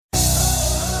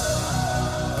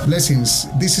Blessings.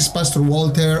 This is Pastor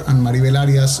Walter and Maribel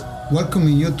Arias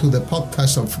welcoming you to the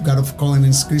podcast of God of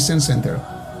Covenants Christian Center.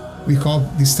 We hope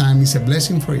this time is a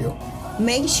blessing for you.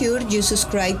 Make sure you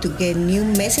subscribe to get new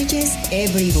messages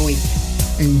every week.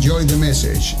 Enjoy the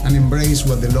message and embrace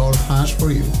what the Lord has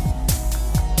for you.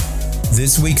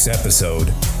 This week's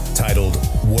episode, titled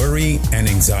Worry and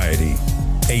Anxiety,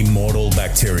 a Mortal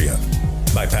Bacteria,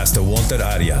 by Pastor Walter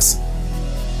Arias.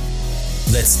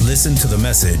 Let's listen to the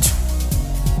message,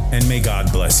 and may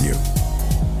God bless you.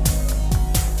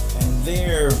 And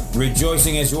there,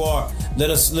 rejoicing as you are, let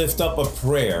us lift up a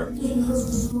prayer.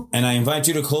 And I invite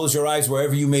you to close your eyes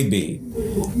wherever you may be.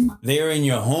 There in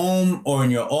your home or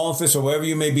in your office or wherever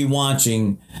you may be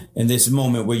watching in this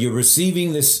moment where you're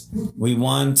receiving this, we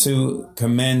want to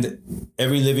commend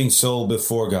every living soul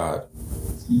before God.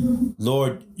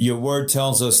 Lord, your word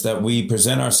tells us that we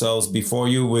present ourselves before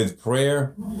you with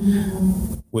prayer,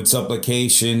 with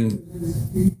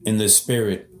supplication in the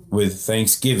spirit, with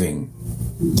thanksgiving.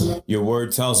 Your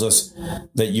word tells us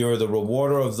that you're the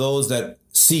rewarder of those that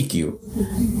seek you.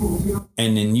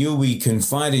 And in you we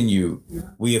confide in you.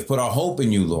 We have put our hope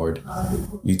in you, Lord.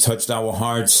 You touched our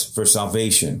hearts for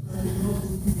salvation.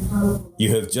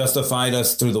 You have justified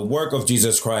us through the work of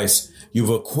Jesus Christ. You've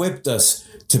equipped us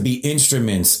to be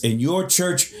instruments in your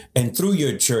church and through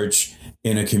your church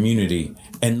in a community.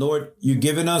 And Lord, you've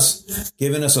given us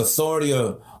authority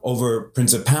over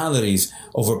principalities,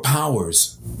 over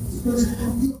powers,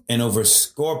 and over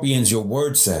scorpions. Your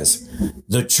word says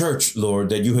the church, Lord,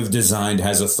 that you have designed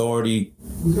has authority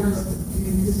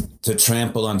to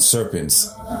trample on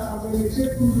serpents,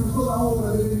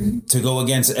 to go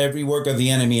against every work of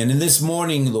the enemy. And in this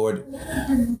morning, Lord,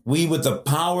 we, with the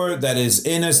power that is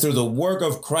in us through the work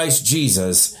of Christ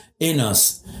Jesus in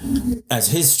us as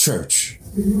his church,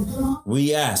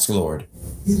 we ask, Lord,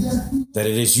 that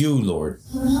it is you, Lord,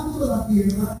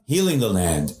 healing the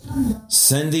land,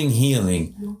 sending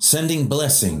healing, sending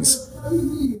blessings,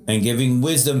 and giving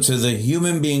wisdom to the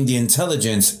human being, the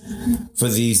intelligence for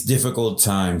these difficult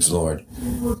times, Lord,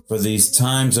 for these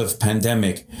times of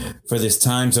pandemic, for these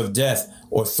times of death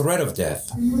or threat of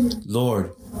death.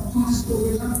 Lord,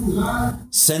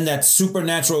 send that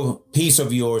supernatural peace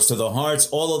of yours to the hearts,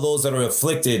 all of those that are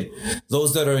afflicted,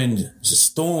 those that are in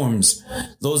storms,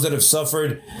 those that have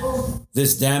suffered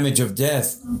this damage of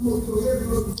death,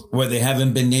 where they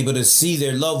haven't been able to see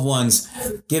their loved ones.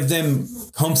 Give them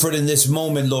comfort in this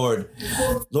moment, Lord.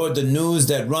 Lord, the news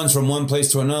that runs from one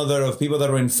place to another of people that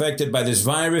are infected by this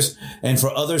virus and for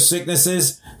other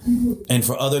sicknesses and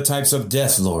for other types of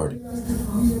death, Lord.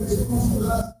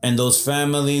 And those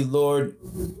families, Lord,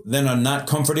 then are not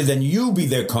comforted, then you be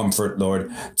their comfort,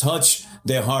 Lord. Touch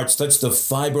their hearts, touch the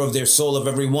fiber of their soul of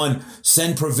everyone.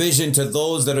 Send provision to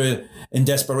those that are in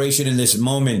desperation in this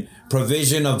moment.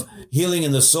 Provision of healing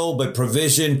in the soul, but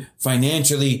provision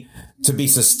financially to be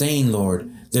sustained,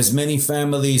 Lord. There's many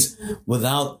families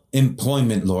without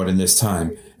employment, Lord, in this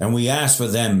time. And we ask for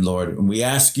them, Lord. And we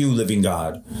ask you, living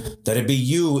God, that it be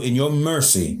you in your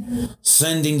mercy,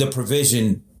 sending the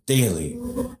provision daily.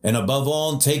 And above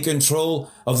all, take control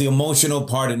of the emotional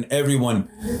part in everyone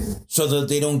so that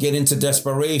they don't get into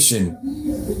desperation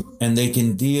and they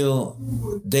can deal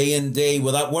day in day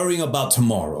without worrying about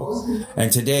tomorrow.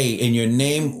 And today, in your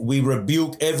name, we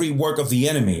rebuke every work of the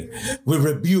enemy. We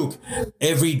rebuke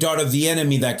every dart of the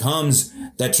enemy that comes,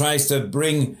 that tries to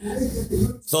bring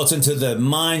thoughts into the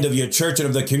mind of your church and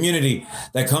of the community,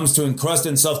 that comes to encrust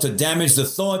itself to damage the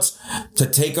thoughts, to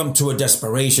take them to a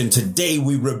desperation. Today,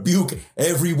 we rebuke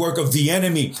every work of the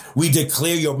enemy. We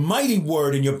declare your mighty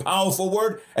word and your powerful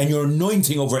word and your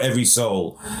anointing over every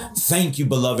soul. Thank you,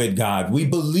 beloved God. We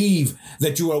believe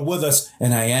that you are with us.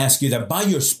 And I ask you that by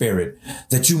your spirit,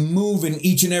 that you move in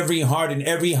each and every heart, in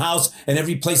every house, and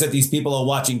every place that these people are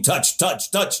watching. Touch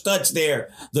there,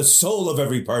 the soul of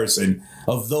every person,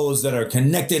 of those that are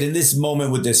connected in this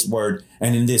moment with this word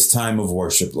and in this time of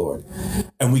worship, Lord.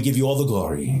 And we give you all the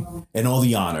glory and all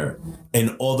the honor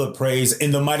and all the praise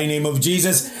in the mighty name of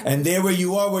Jesus. And there where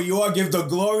you are, give the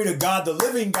glory to God, the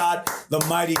living God, the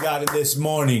mighty God in this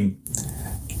morning.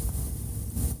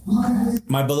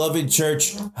 My beloved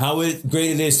church, how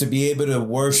great it is to be able to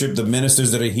worship the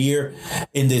ministers that are here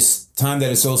in this time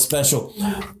that is so special.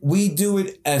 We do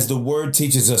it as the word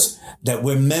teaches us, that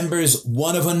we're members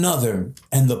one of another.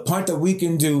 And the part that we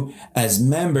can do as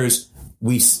members,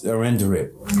 we surrender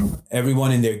it.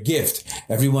 Everyone in their gift,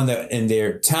 everyone that in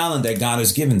their talent that God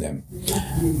has given them.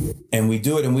 And we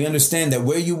do it, and we understand that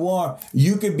where you are,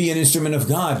 you could be an instrument of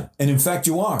God. And in fact,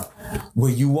 you are.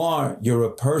 Where you are, you're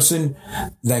a person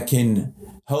that can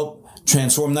help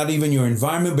transform not even your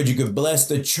environment, but you could bless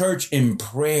the church in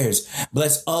prayers,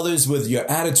 bless others with your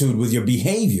attitude, with your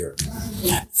behavior.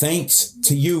 Thanks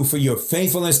to you for your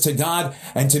faithfulness to God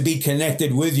and to be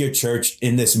connected with your church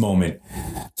in this moment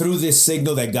through this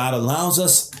signal that God allows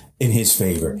us in his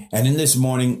favor. And in this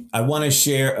morning, I want to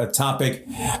share a topic,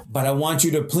 but I want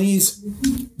you to please,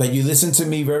 that you listen to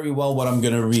me very well what I'm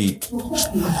going to read.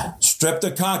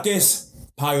 Streptococcus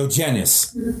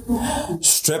pyogenes.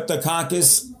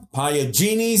 Streptococcus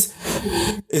pyogenes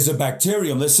is a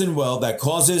bacterium, listen well, that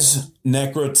causes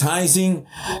necrotizing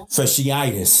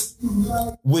fasciitis,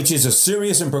 which is a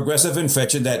serious and progressive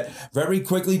infection that very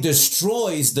quickly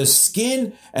destroys the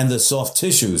skin and the soft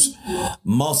tissues,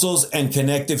 muscles, and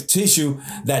connective tissue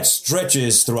that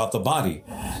stretches throughout the body.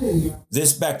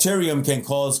 This bacterium can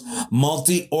cause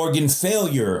multi-organ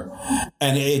failure,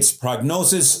 and its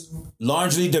prognosis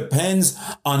largely depends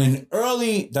on an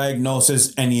early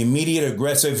diagnosis and immediate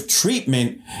aggressive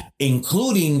treatment,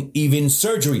 including even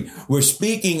surgery. We're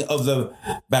speaking of the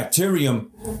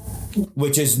bacterium,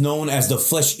 which is known as the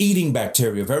flesh-eating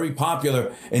bacteria, very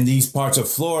popular in these parts of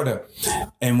Florida,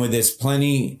 and where there's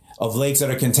plenty of lakes that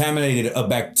are contaminated. A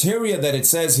bacteria that it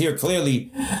says here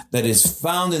clearly that is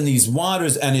found in these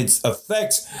waters, and it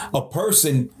affects a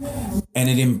person, and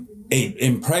it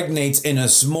impregnates in a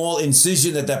small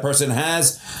incision that person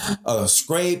has, a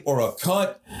scrape or a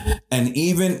cut, and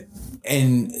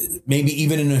maybe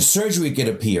even in a surgery it could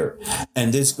appear.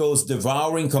 And this goes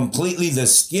devouring completely the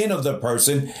skin of the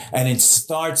person, and it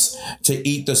starts to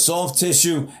eat the soft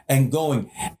tissue and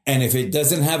going. And if it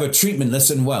doesn't have a treatment,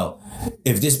 listen well,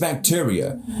 if this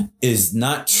bacteria is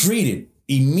not treated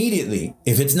immediately,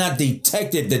 if it's not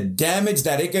detected, the damage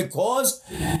that it could cause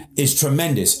is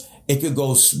tremendous. It could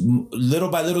go little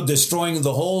by little, destroying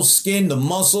the whole skin, the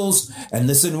muscles, and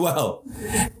listen well,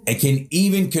 it can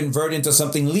even convert into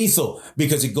something lethal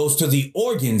because it goes to the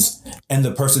organs and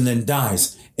the person then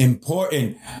dies.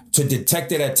 Important to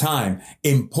detect it at time.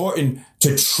 Important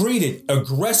to treat it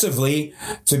aggressively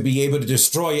to be able to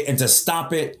destroy it and to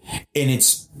stop it in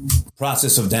its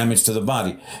process of damage to the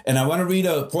body. And I want to read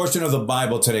a portion of the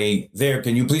Bible today. There,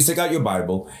 can you please take out your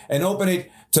Bible and open it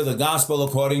to the gospel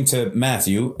according to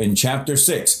Matthew in chapter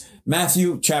 6.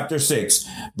 Matthew chapter 6,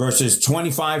 verses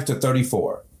 25 to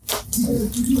 34.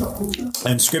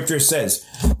 And scripture says,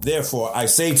 therefore, I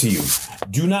say to you,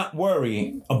 do not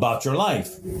worry about your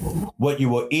life, what you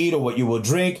will eat or what you will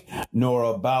drink, nor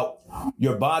about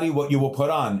your body, what you will put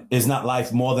on. Is not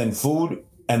life more than food,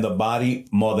 and the body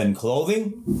more than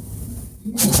clothing?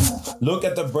 Look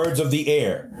at the birds of the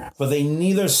air, for they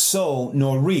neither sow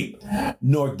nor reap,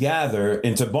 nor gather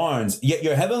into barns, yet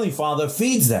your heavenly Father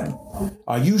feeds them.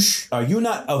 Are you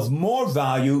not of more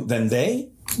value than they?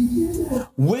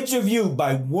 Which of you,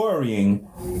 by worrying,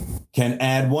 can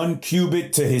add 1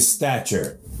 cubit to his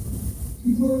stature?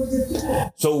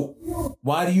 So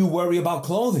why do you worry about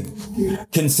clothing?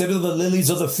 Consider the lilies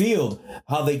of the field,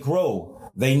 how they grow.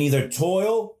 They neither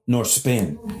toil nor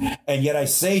spin. And yet I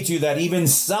say to you that even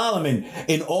Solomon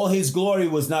in all his glory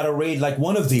was not arrayed like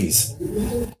one of these.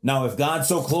 Now, if God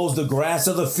so clothes the grass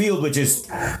of the field, which is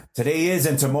today is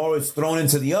and tomorrow is thrown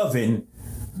into the oven,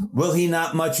 will he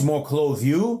not much more clothe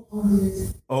you,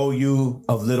 O you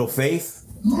of little faith?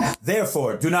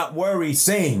 Therefore, do not worry,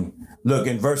 saying, look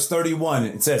in verse 31,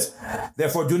 it says,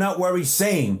 therefore, do not worry,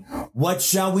 saying, what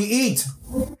shall we eat?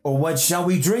 Or what shall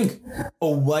we drink?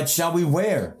 Or what shall we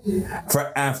wear?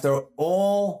 For after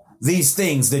all these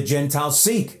things the Gentiles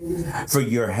seek. For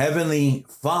your heavenly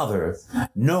Father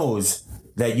knows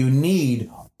that you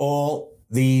need all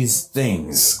these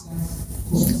things.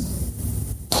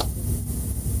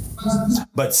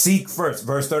 But seek first,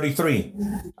 verse 33.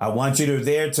 I want you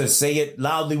to say it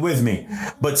loudly with me.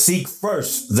 But seek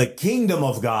first the kingdom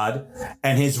of God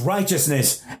and his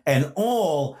righteousness, and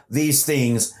all these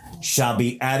things shall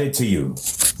be added to you.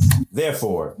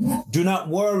 Therefore, do not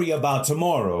worry about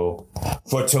tomorrow,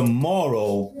 for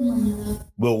tomorrow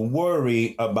will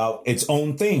worry about its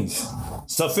own things.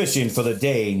 Sufficient for the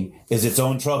day is its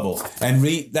own trouble. And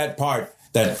read that part.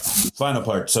 That final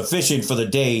part, sufficient for the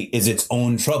day is its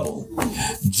own trouble.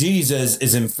 Jesus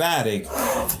is emphatic,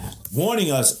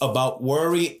 warning us about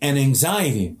worry and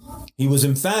anxiety. He was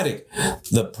emphatic.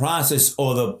 The process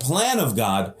or the plan of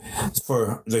God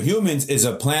for the humans is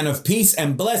a plan of peace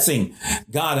and blessing.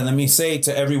 God, and let me say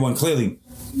to everyone clearly,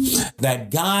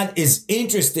 that God is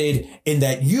interested in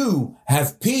that you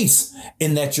have peace,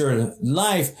 in that your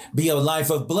life be a life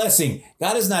of blessing.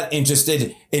 God is not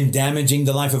interested in damaging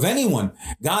the life of anyone.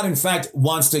 God, in fact,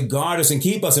 wants to guard us and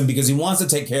keep us. And because he wants to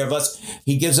take care of us,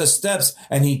 he gives us steps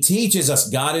and he teaches us.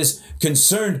 God is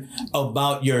concerned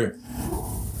about your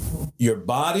your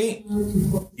body,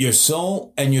 your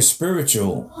soul, and your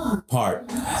spiritual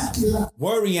part.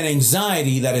 Worry and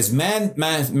anxiety that is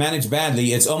managed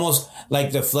badly, it's almost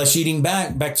like the flesh-eating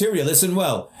bacteria. Listen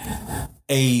well.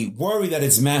 A worry that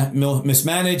is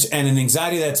mismanaged and an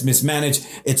anxiety that's mismanaged,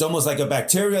 it's almost like a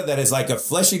bacteria that is like a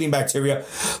flesh-eating bacteria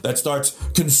that starts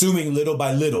consuming little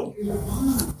by little.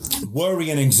 Worry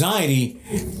and anxiety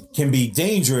can be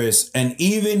dangerous and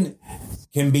even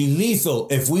can be lethal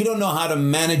if we don't know how to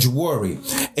manage worry.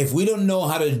 If we don't know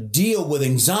how to deal with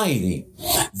anxiety,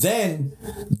 then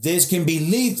this can be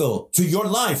lethal to your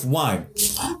life. Why?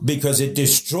 Because it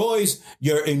destroys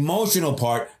your emotional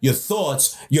part, your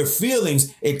thoughts, your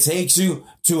feelings. It takes you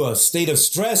to a state of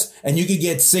stress and you could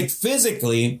get sick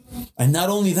physically. And not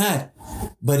only that,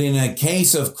 but in a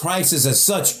case of crisis as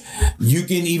such, you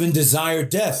can even desire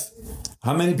death.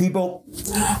 How many people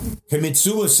commit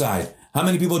suicide? How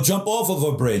many people jump off of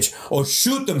a bridge or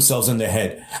shoot themselves in the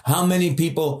head? How many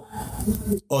people,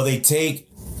 or they take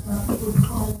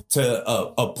to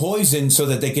a poison so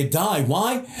that they could die?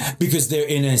 Why? Because they're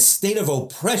in a state of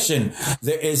oppression.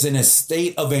 There is in a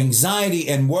state of anxiety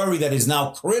and worry that is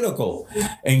now critical.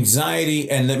 Anxiety,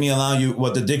 and let me allow you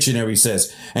what the dictionary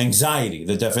says. Anxiety,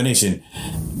 the definition,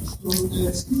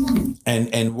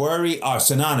 and worry are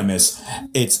synonymous.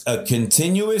 It's a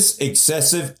continuous,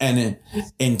 excessive, and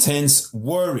intense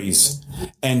worries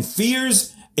and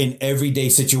fears in everyday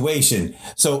situation.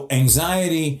 So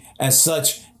anxiety as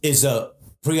such is a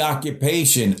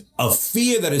preoccupation, a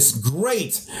fear that is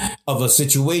great of a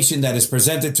situation that is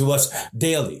presented to us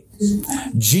daily.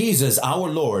 Jesus, our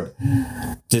Lord,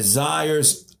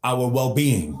 desires our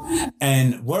well-being,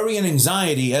 and worry and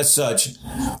anxiety as such,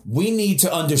 we need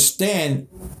to understand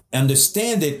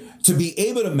it to be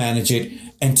able to manage it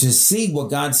and to see what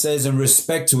God says in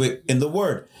respect to it in the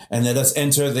Word. And let us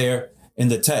enter there in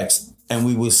the text. And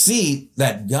we will see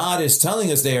that God is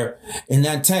telling us there in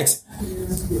that text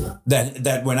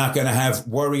that we're not going to have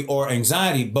worry or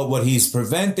anxiety, but what he's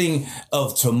preventing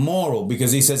of tomorrow,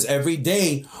 because he says every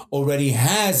day already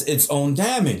has its own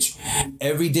damage.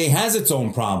 Every day has its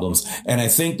own problems. And I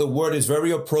think the word is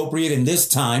very appropriate in this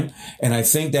time. And I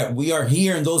think that we are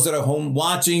here, and those that are home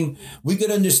watching, we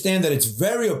could understand that it's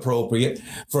very appropriate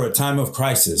for a time of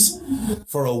crisis,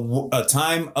 for a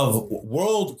time of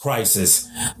world crisis,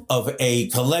 of a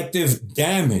collective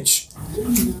damage.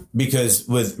 Because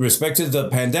with respect to the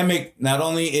pandemic, not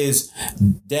only is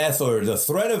death or the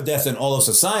threat of death in all of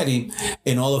society,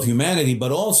 in all of humanity,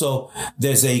 but also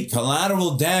there's a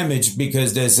collateral damage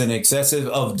because there's an excessive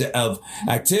of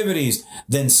activities.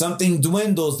 Then something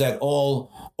dwindles that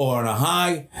all, or on a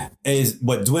high, is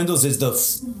what dwindles is the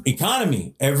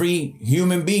economy. Every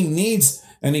human being needs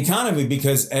an economy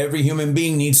because every human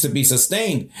being needs to be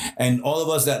sustained. And all of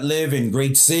us that live in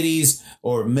great cities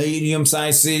or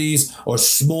medium-sized cities or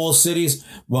small cities,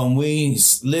 when we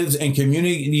live in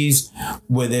communities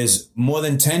where there's more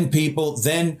than 10 people,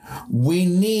 then we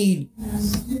need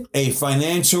a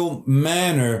financial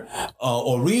manner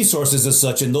or resources as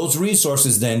such. And those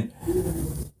resources then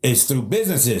is through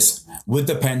businesses. With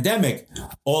the pandemic,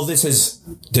 all this has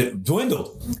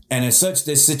dwindled. And as such,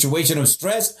 this situation of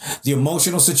stress, the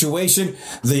emotional situation,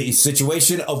 the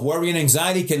situation of worry and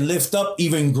anxiety can lift up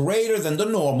even greater than the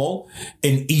normal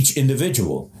in each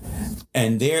individual.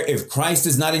 And there, if Christ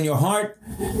is not in your heart,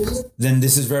 then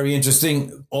this is very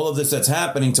interesting. All of this that's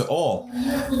happening to all.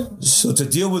 So to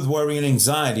deal with worry and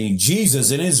anxiety, Jesus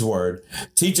in his word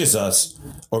teaches us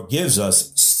or gives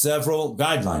us several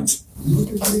guidelines.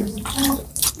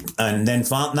 And then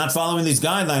not following these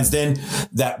guidelines, then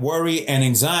that worry and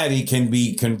anxiety can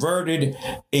be converted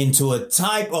into a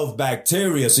type of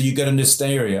bacteria. So you could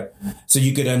understand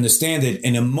it,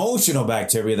 an emotional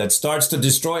bacteria that starts to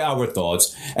destroy our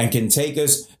thoughts and can take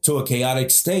us to a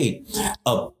chaotic state,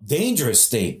 a dangerous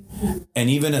state, and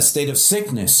even a state of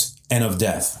sickness and of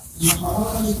death.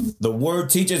 The word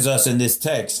teaches us in this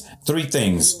text three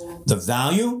things: the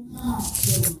value,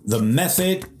 the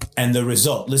method, and the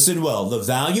result. Listen well. The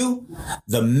value,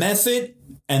 the method,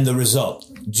 and the result.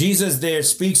 Jesus there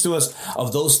speaks to us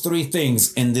of those three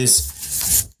things in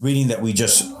this reading that we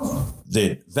just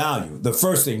did. Value. The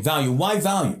first thing, value. Why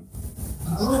value?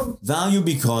 Value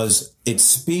because it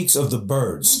speaks of the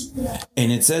birds.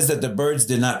 And it says that the birds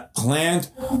did not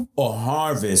plant or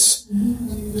harvest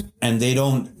and they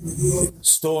don't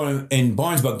store in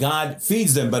barns, but God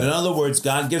feeds them. But in other words,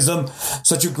 God gives them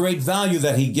such a great value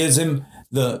that he gives them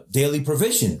the daily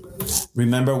provision.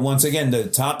 Remember, once again, the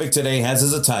topic today has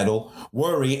as a title,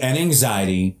 Worry and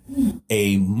Anxiety,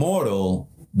 a Mortal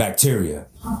bacteria.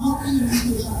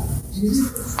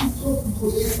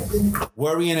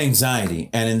 Worry and anxiety.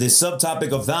 And in this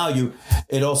subtopic of value,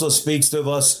 it also speaks to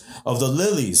us of the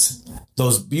lilies,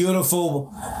 those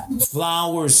beautiful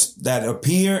flowers that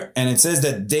appear. And it says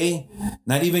that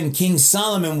not even King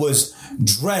Solomon was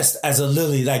dressed as a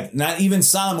lily. Like not even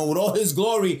Solomon, with all his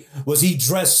glory, was he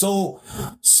dressed so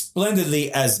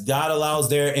splendidly as God allows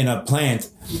there in a plant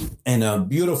and a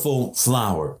beautiful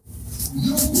flower.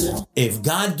 If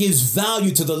God gives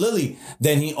value to the lily,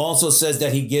 then he also says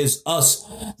that he gives us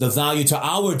the value to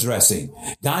our dressing.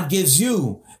 God gives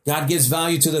value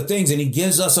to the things, and he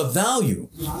gives us a value.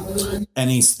 And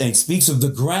he speaks of the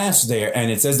grass there. And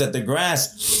it says that the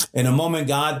grass, in a moment,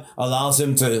 God allows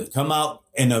him to come out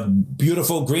in a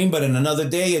beautiful green, but in another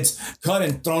day it's cut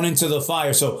and thrown into the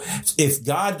fire. So if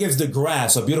God gives the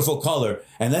grass a beautiful color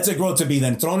and lets it grow to be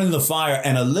then thrown in the fire,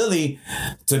 and a lily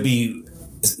to be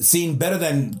seen better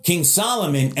than King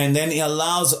Solomon, and then he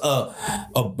allows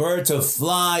a bird to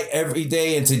fly every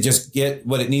day and to just get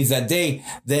what it needs that day,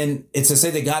 then it's to say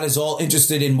that God is all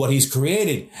interested in what he's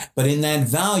created. But in that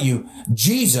value,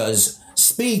 Jesus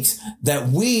speaks that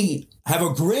we have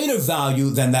a greater value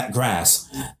than that grass,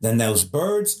 than those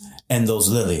birds and those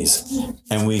lilies.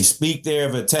 And we speak there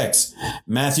of a text,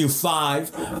 Matthew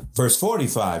 5, verse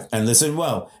 45. And listen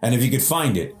well, and if you could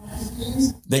find it,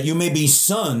 that you may be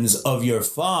sons of your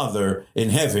Father in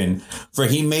heaven, for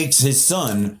he makes his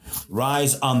sun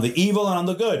rise on the evil and on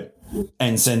the good,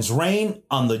 and sends rain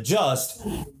on the just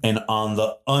and on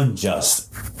the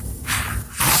unjust.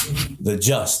 The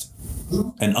just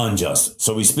and unjust.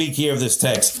 So we speak here of this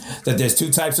text that there's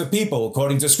two types of people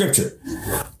according to scripture: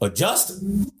 a just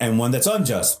and one that's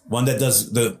unjust, one that does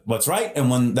what's right and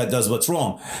one that does what's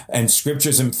wrong. And scripture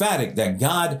is emphatic that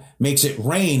God makes it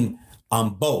rain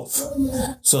on both.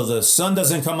 So the sun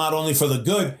doesn't come out only for the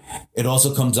good, it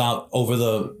also comes out over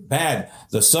the bad.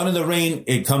 The sun and the rain,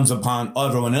 it comes upon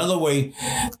other. Another way,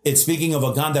 it's speaking of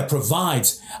a God that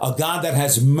provides, a God that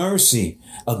has mercy,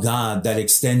 a God that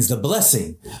extends the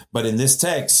blessing. But in this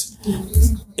text,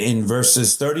 in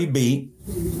verses 30b,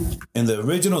 in the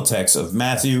original text of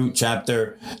Matthew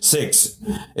chapter 6,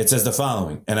 it says the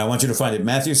following, and I want you to find it,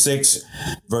 Matthew 6,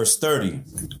 verse 30.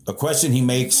 A question he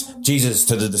makes, Jesus,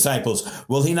 to the disciples: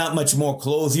 will he not much more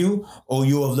clothe you, O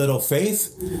you of little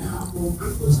faith?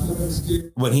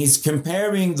 When he's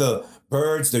comparing the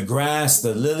birds, the grass,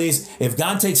 the lilies, if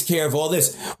God takes care of all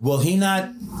this, will he not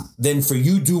then for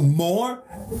you do more?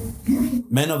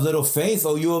 Men of little faith,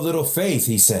 O you of little faith,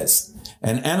 he says.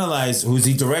 And analyze who's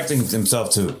he directing himself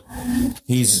to.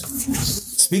 He's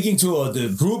speaking to the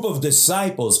group of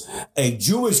disciples, a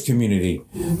Jewish community,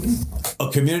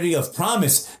 a community of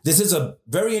promise. This is a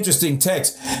very interesting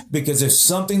text because there's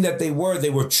something that they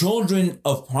were children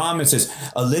of promises,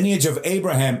 a lineage of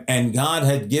Abraham, and God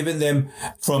had given them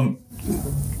from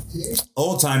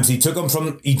old times. He took them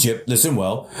from Egypt, listen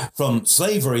well, from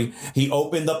slavery. He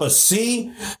opened up a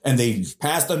sea and they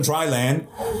passed on dry land.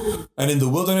 And in the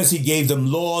wilderness, he gave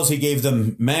them laws. He gave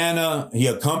them manna. He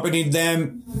accompanied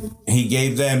them. He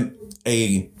gave them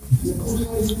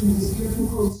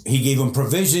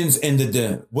provisions in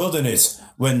the wilderness.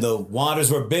 When the waters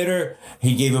were bitter,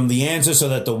 he gave them the answer so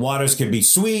that the waters could be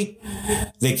sweet.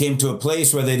 They came to a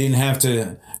place where they didn't have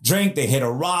to drink. They hit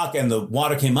a rock and the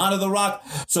water came out of the rock.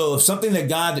 So if something that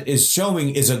God is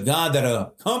showing is a God that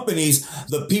accompanies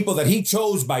the people that he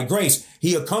chose by grace.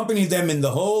 He accompanied them in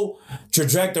the whole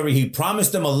trajectory. He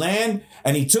promised them a land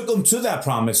and he took them to that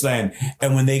promised land.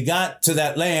 And when they got to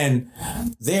that land,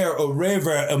 there a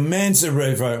river, immense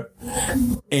river,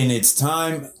 in its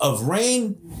time of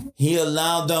rain, he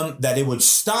allowed them that it would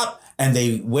stop and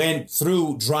they went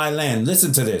through dry land.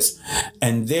 Listen to this.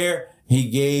 And there he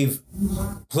gave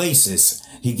places.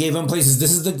 He gave them places.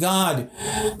 This is the God.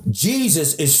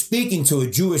 Jesus is speaking to a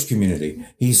Jewish community.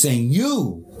 He's saying,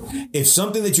 if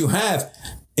something that you have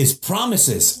is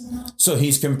promises. So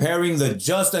he's comparing the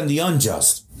just and the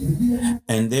unjust.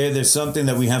 And there's something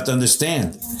that we have to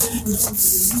understand.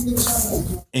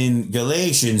 In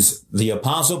Galatians, the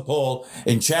Apostle Paul,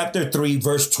 in chapter 3,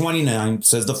 verse 29,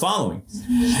 says the following: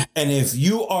 and if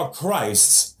you are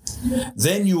Christ's,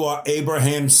 then you are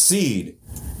Abraham's seed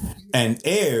and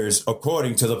heirs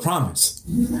according to the promise.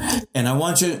 And I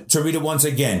want you to read it once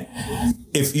again.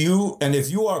 If you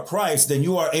are Christ, then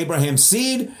you are Abraham's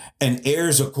seed and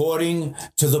heirs according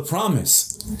to the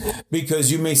promise.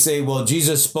 Because you may say, well,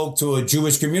 Jesus spoke to a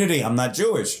Jewish community. I'm not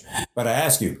Jewish. But I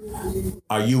ask you,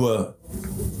 are you a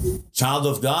child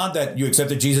of God, that you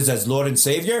accepted Jesus as Lord and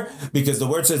Savior? Because the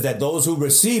word says that those who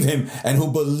receive him and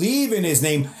who believe in his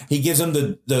name, he gives them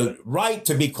the right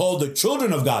to be called the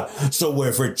children of God. So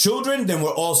if we're children, then we're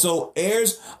also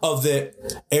heirs of the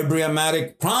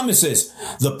Abrahamic promises,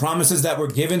 the promises that were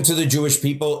given to the Jewish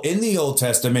people in the Old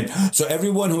Testament. So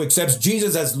everyone who accepts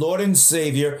Jesus as Lord and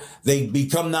Savior, they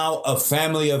become now a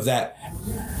family of that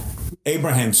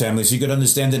Abraham's family, so you could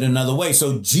understand it another way.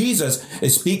 So Jesus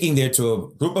is speaking there to a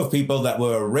group of people that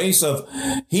were a race of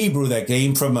Hebrew that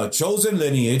came from a chosen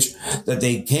lineage, that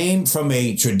they came from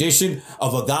a tradition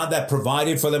of a God that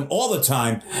provided for them all the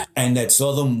time and that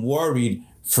saw them worried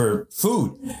for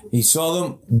food. He saw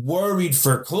them worried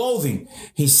for clothing.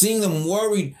 He's seeing them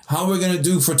worried how we're going to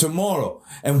do for tomorrow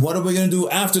and what are we going to do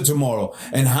after tomorrow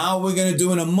and how we're going to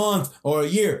do in a month or a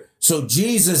year. So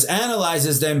Jesus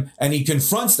analyzes them and he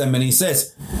confronts them and he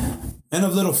says, "Men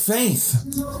of little faith,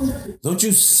 don't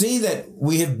you see that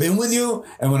we have been with you?"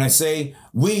 And when I say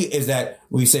we,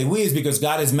 is because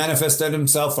God has manifested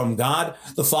himself from God,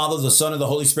 the Father, the Son, and the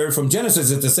Holy Spirit from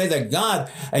Genesis. It's to say that God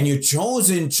and your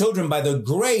chosen children by the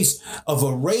grace of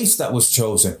a race that was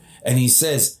chosen. And he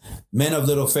says, men of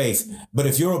little faith. But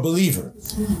if you're a believer,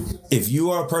 if you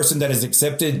are a person that has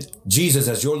accepted Jesus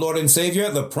as your Lord and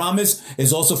Savior, the promise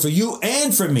is also for you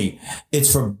and for me.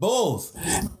 It's for both.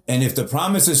 And if the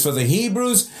promise is for the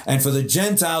Hebrews and for the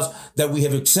Gentiles that we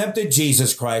have accepted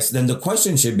Jesus Christ, then the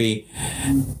question should be,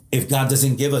 if God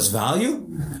doesn't give us value,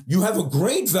 you have a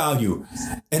great value.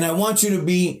 And I want you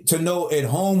to know at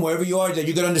home, wherever you are, that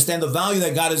you can understand the value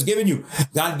that God has given you.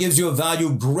 God gives you a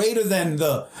value greater than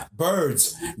the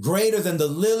birds, greater than the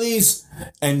lilies,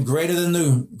 and greater than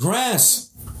the grass.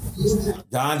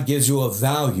 God gives you a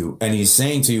value, and he's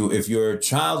saying to you, if you're a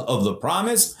child of the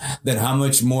promise, then how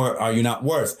much more are you not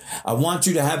worth? I want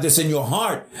you to have this in your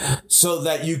heart so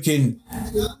that you can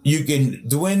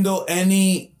dwindle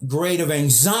any grade of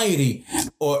anxiety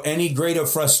or any grade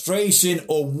of frustration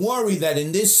or worry that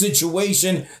in this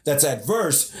situation that's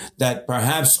adverse, that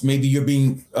perhaps maybe you're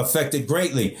being affected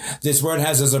greatly. This word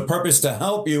has as a purpose to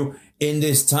help you in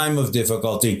this time of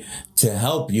difficulty, to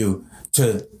help you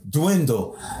to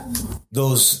dwindle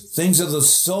those things of the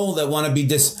soul that want to be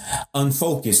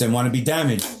unfocused and want to be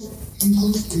damaged.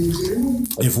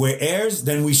 If we're heirs,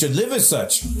 then we should live as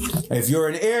such. If you're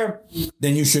an heir,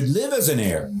 then you should live as an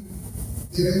heir.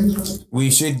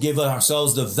 We should give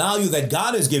ourselves the value that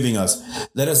God is giving us.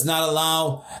 Let us not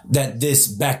allow that this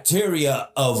bacteria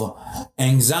of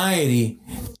anxiety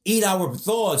eat our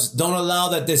thoughts. Don't allow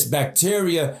that this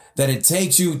bacteria, that it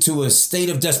takes you to a state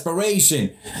of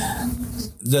desperation.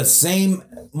 The same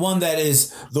one that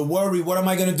is the worry, what am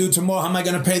I going to do tomorrow? How am I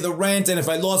going to pay the rent? And if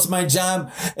I lost my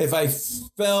job, if I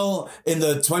fell in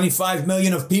the 25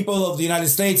 million of people of the United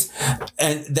States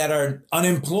and that are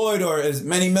unemployed, or as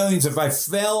many millions, if I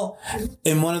fell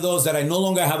in one of those that I no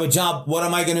longer have a job, what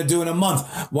am I going to do in a month?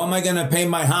 What am I going to pay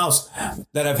my house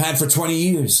that I've had for 20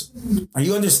 years? Are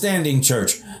you understanding,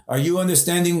 church? Are you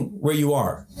understanding where you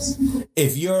are?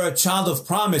 If you're a child of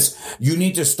promise, you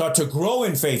need to start to grow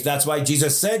in faith. That's why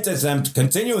Jesus said to them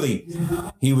continually,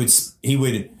 he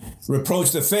would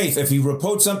reproach the faith. If he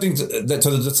reproached something to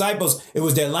the disciples, it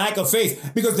was their lack of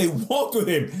faith, because they walked with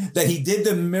him, that he did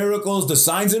the miracles, the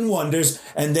signs and wonders,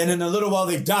 and then in a little while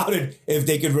they doubted if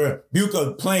they could rebuke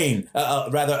a rain,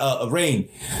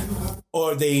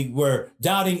 or they were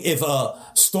doubting if a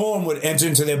storm would enter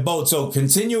into their boat. So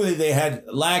continually they had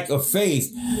lack of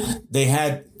faith. They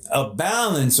had a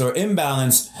balance or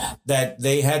imbalance, that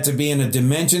they had to be in a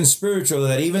dimension spiritual,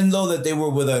 that even though that they were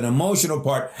with an emotional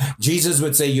part, Jesus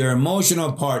would say your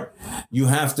emotional part, you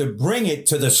have to bring it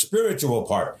to the spiritual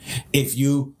part. If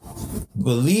you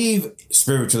believe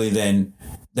spiritually, then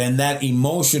that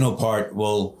emotional part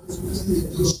will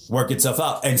work itself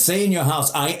out. And say in your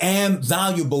house, I am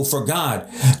valuable for God.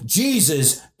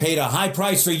 Jesus paid a high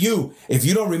price for you. If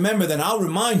you don't remember, then I'll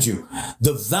remind you.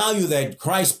 The value that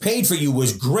Christ paid for you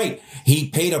was great.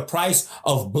 He paid a price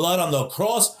of blood on the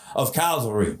cross of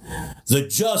Calvary. The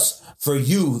just for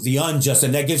you, the unjust.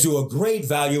 And that gives you a great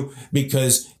value,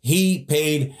 because he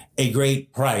paid a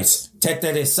great price.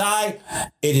 Tetelestai,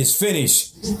 it is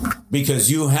finished,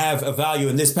 because you have a value.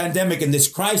 In this pandemic, in this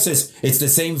crisis, it's the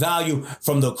same value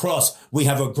from the cross. We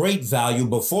have a great value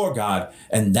before God.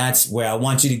 And that's where I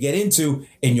want you to get into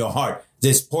in your heart.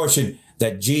 This portion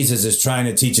that Jesus is trying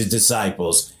to teach his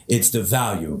disciples. It's the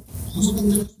value.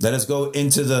 Let us go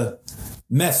into the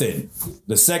method.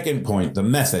 The second point, the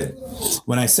method.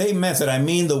 When I say method, I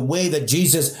mean the way that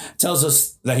Jesus tells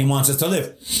us that he wants us to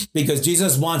live. Because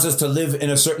Jesus wants us to live in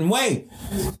a certain way.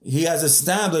 He has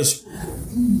established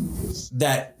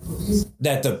that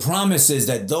the promise is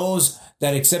that those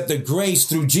that accept the grace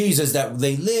through Jesus, that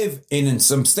they live in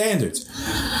some standards.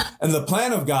 And the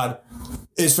plan of God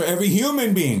is for every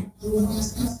human being,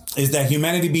 is that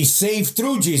humanity be saved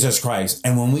through Jesus Christ.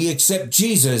 And when we accept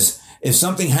Jesus, if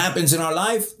something happens in our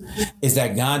life, is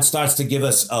that God starts to give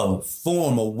us a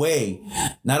form, a way.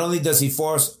 Not only does he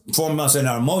form us in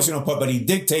our emotional part, but he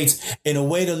dictates in a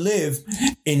way to live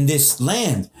in this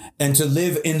land and to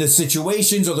live in the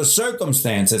situations or the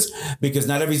circumstances, because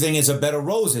not everything is a bed of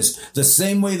roses. The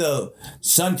same way the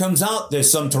sun comes out,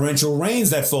 there's some torrential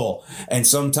rains that fall. And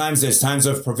sometimes there's times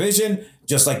of provision,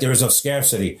 just like there is of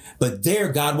scarcity. But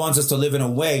there, God wants us to live in a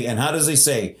way. And how does he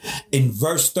say? In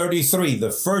verse 33,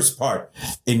 the first part,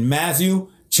 in Matthew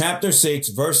chapter 6,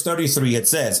 verse 33, it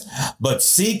says, but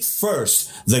seek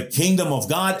first the kingdom of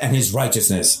God and his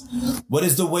righteousness. What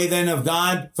is the way then of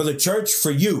God for the church?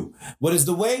 For you. What is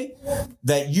the way?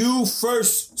 That you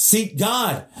first seek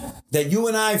God. That you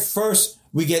and I first,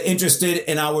 we get interested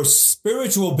in our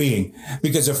spiritual being.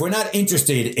 Because if we're not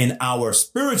interested in our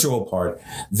spiritual part,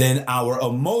 then our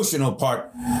emotional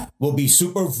part will be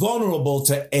super vulnerable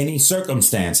to any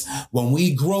circumstance. When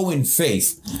we grow in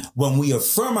faith, when we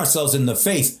affirm ourselves in the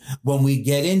faith, when we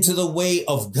get into the way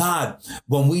of God,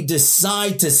 when we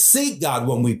decide to seek God,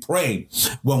 when we pray,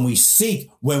 when we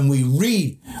seek, when we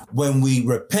read, when we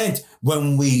repent,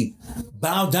 when we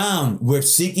bow down, we're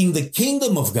seeking the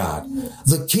kingdom of God.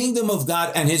 The kingdom of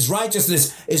God and his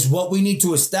righteousness is what we need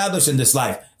to establish in this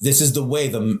life. This is the way,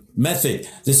 the method.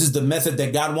 This is the method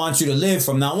that God wants you to live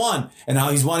from now on, and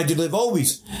how he's wanted you to live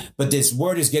always. But this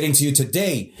word is getting to you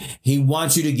today. He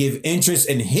wants you to give interest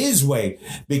in his way,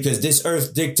 because this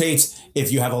earth dictates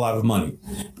if you have a lot of money,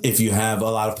 if you have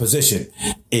a lot of position,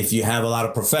 if you have a lot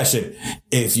of profession,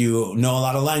 if you know a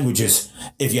lot of languages,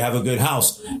 if you have a good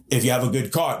house, if you have a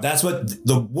good car. That's what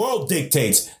the world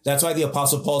dictates. That's why the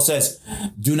Apostle Paul says,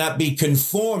 do not be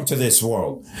conformed to this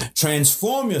world.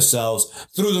 Transform yourselves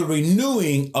through the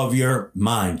renewing of your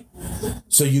mind,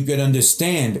 so you can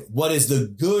understand what is the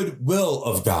good will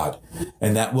of God.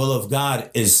 And that will of God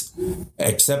is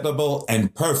acceptable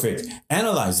and perfect.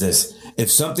 Analyze this. If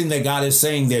something that God is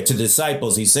saying there to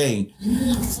disciples, he's saying,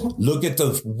 look at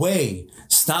the way.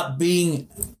 Stop being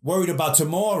worried about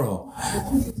tomorrow.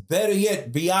 Better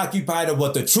yet, be occupied of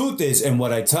what the truth is and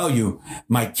what I tell you,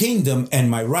 my kingdom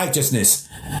and my righteousness.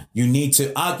 You need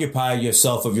to occupy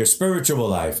yourself of your spiritual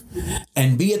life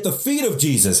and be at the feet of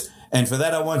Jesus. And for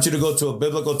that, I want you to go to a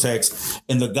biblical text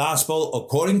in the Gospel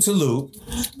according to Luke,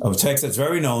 a text that's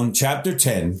very known, chapter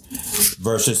 10,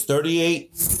 verses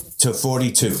 38 to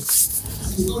 42.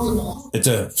 It's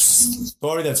a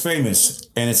story that's famous.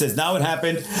 And it says, now it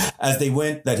happened as they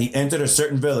went that he entered a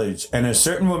certain village, and a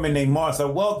certain woman named Martha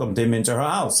welcomed him into her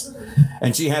house.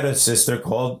 And she had a sister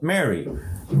called Mary,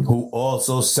 who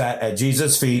also sat at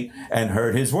Jesus' feet and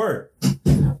heard his word.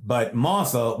 But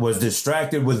Martha was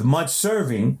distracted with much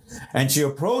serving, and she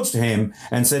approached him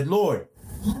and said, Lord,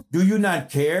 do you not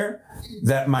care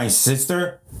that my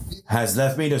sister has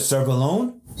left me to serve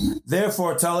alone?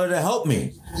 Therefore, tell her to help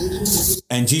me.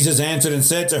 And Jesus answered and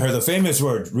said to her the famous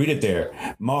word, read it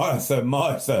there, Martha,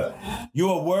 Martha, you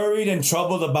are worried and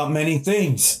troubled about many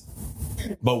things,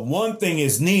 but one thing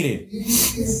is needed.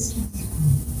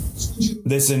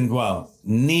 Listen well,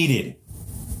 needed.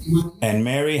 And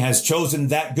Mary has chosen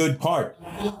that good part,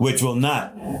 which will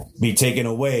not be taken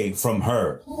away from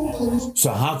her.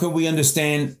 So how can we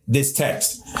understand this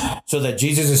text? So that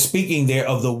Jesus is speaking there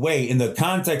of the way in the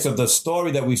context of the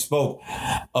story that we spoke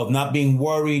of not being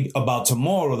worried about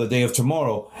tomorrow, the day of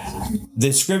tomorrow.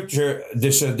 This scripture,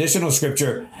 this additional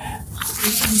scripture,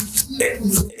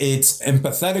 it's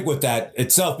empathetic with that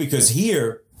itself, because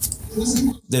here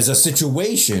there's a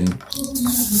situation,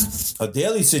 a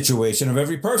daily situation of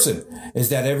every person, is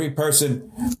that every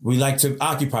person, we like to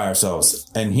occupy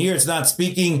ourselves. And here it's not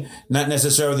speaking, not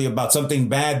necessarily about something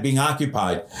bad being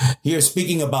occupied. Here it's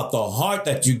speaking about the heart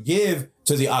that you give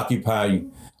to the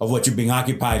occupying of what you're being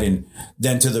occupied in,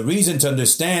 then to the reason to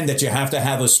understand that you have to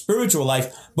have a spiritual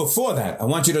life before that. I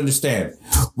want you to understand,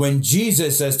 when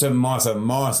Jesus says to Martha,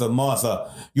 Martha,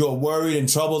 Martha, you're worried and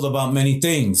troubled about many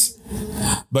things,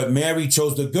 but Mary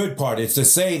chose the good part. It's to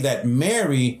say that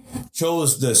Mary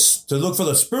chose to look for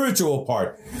the spiritual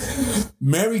part.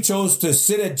 Mary chose to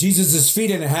sit at Jesus' feet,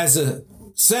 and it has a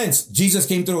sense. Jesus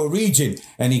came through a region,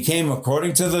 and he came,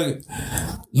 according to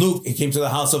Luke, he came to the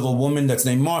house of a woman that's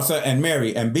named Martha and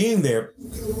Mary. And being there,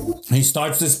 he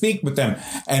starts to speak with them.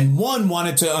 And one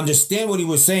wanted to understand what he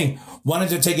was saying. wanted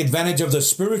to take advantage of the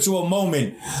spiritual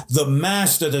moment, the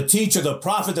master, the teacher, the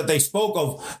prophet that they spoke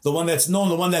of, the one that's known,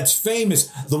 the one that's famous,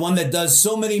 the one that does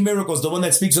so many miracles, the one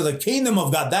that speaks of the kingdom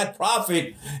of God. That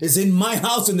prophet is in my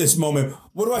house in this moment.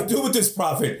 What do I do with this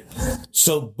prophet?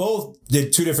 So both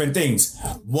did two different things.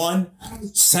 One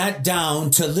sat down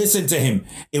to listen to him.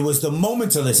 It was the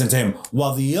moment to listen to him,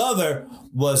 while the other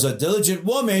was a diligent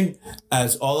woman,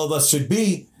 as all of us should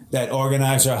be, that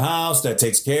organizes her house, that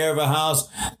takes care of her house,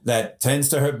 that tends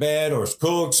to her bed or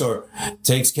cooks or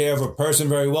takes care of a person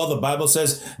very well. The Bible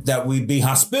says that we be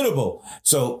hospitable.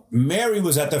 So Mary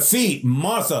was at the feet.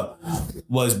 Martha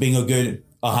was being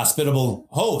a hospitable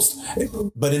host.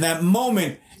 But in that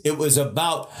moment, it was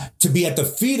about to be at the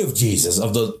feet of Jesus,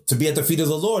 to be at the feet of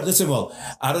the Lord. Listen, well,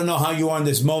 I don't know how you are in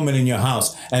this moment in your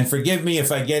house. And forgive me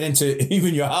if I get into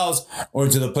even your house or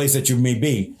into the place that you may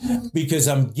be, because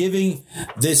I'm giving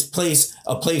this place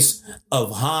a place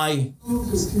of high,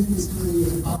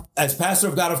 as pastor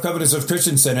of God of Covenants of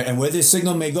Christian Center, and where this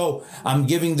signal may go, I'm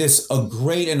giving this a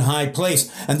great and high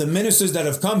place. And the ministers that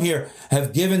have come here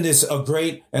have given this a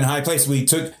great and high place. We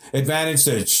took advantage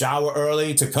to shower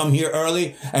early, to come here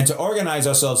early, and to organize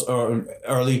ourselves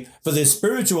early for this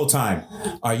spiritual time.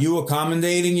 Are you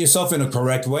accommodating yourself in a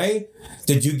correct way?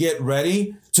 Did you get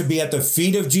ready to be at the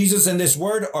feet of Jesus in this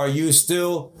word? Are you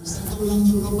still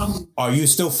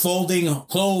folding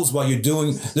clothes while you're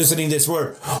listening to this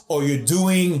word? Or you're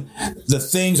doing the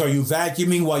things? Are you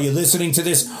vacuuming while you're listening to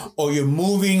this? Or you're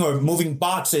moving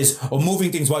boxes or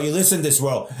moving things while you listen to this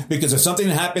world? Because if something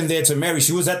happened there to Mary,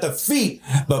 she was at the feet,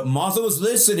 but Martha was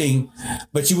listening,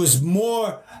 but she was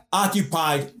more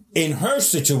occupied in her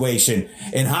situation,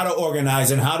 in how to organize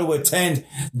and how to attend,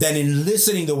 than in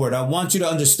listening to the word. I want you to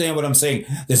understand what I'm saying.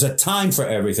 There's a time for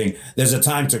everything. There's a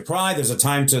time to cry. There's a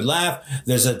time to laugh.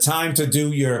 There's a time to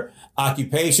do your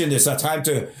occupation. There's a time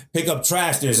to pick up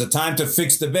trash. There's a time to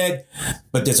fix the bed,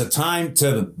 but there's a time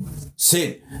to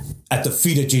sit at the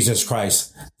feet of Jesus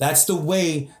Christ. That's the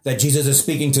way that Jesus is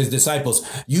speaking to his disciples.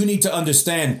 You need to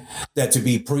understand that to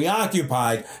be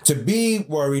preoccupied, to be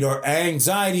worried, or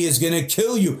anxiety is going to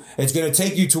kill you. It's going to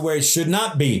take you to where it should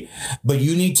not be. But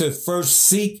you need to first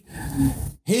seek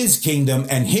his kingdom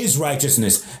and his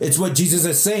righteousness. It's what Jesus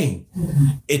is saying.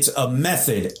 It's a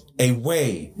method, a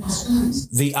way.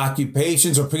 The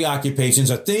occupations or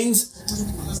preoccupations are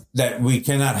things that we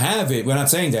cannot have it. We're not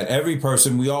saying that. Every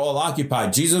person, we are all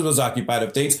occupied. Jesus was occupied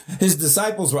of things. His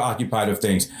disciples were occupied of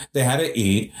things. They had to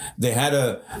eat. They had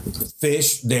to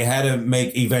fish. They had to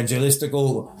make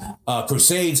evangelistical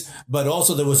crusades. But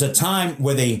also there was a time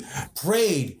where they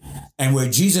prayed and where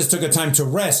Jesus took a time to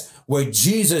rest, where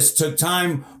Jesus took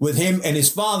time with him and his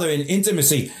Father in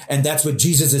intimacy. And that's what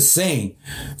Jesus is saying.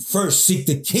 First, seek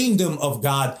the kingdom of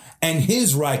God and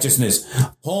his righteousness.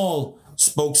 Paul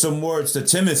spoke some words to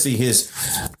Timothy, his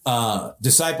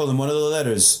disciple, in one of the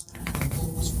letters.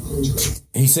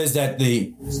 He says that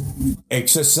the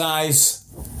exercise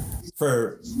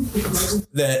for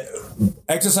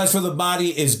the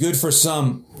body is good for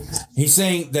some. He's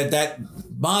saying that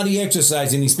body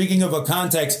exercise, and he's speaking of a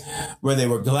context where they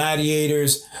were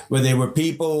gladiators, where they were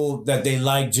people that they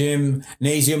liked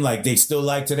gymnasium, like they still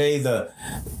like today, the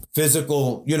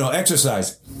physical,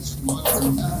 exercise.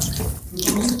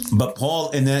 But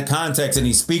Paul, in that context, and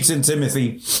he speaks in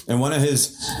Timothy in one of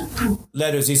his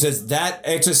letters, he says that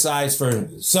exercise for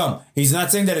some. He's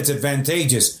not saying that it's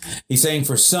advantageous. He's saying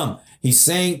for some. He's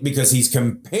saying because he's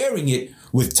comparing it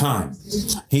with time.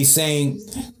 He's saying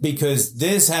because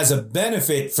this has a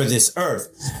benefit for this earth,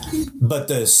 but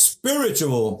the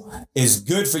spiritual is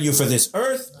good for you for this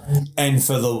earth and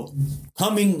for the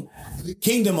coming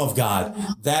kingdom of God.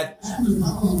 That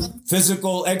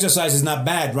physical exercise is not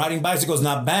bad. Riding bicycle is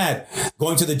not bad.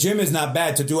 Going to the gym is not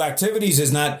bad. To do activities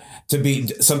is not to be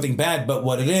something bad. But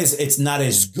what it is, it's not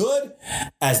as good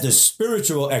as the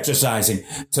spiritual exercising.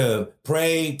 To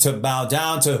pray, to bow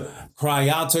down, to cry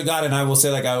out to God. And I will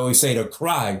say, like I always say, to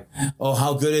cry. Oh,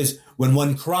 how good is when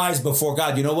one cries before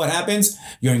God. You know what happens?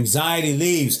 Your anxiety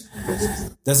leaves.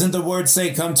 Doesn't the word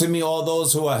say, come to me, all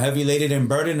those who are heavy laden and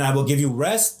burdened, and I will give you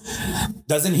rest?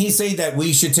 Doesn't he say that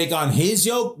we should take on his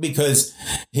yoke because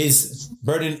his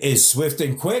burden is swift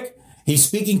and quick? He's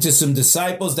speaking to some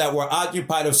disciples that were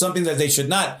occupied of something that they should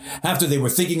not have to. They were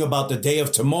thinking about the day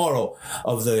of tomorrow,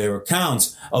 of their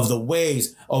accounts, of the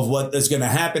ways of what is going to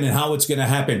happen and how it's going to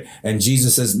happen. And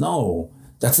Jesus says, no,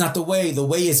 that's not the way. The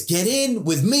way is get in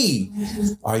with me.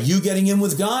 Are you getting in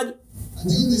with God?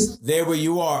 There where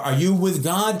you are you with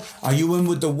God? Are you in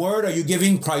with the word? Are you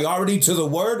giving priority to the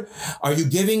word? Are you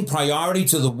giving priority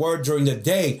to the word during the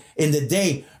day? In the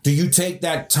day, do you take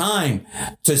that time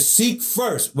to seek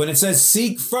first? When it says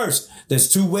seek first, there's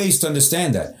two ways to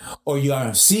understand that. Or you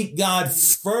are seek God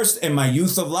first in my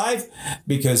youth of life,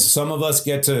 because some of us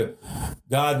get to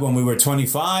God when we were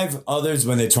 25, others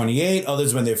when they're 28,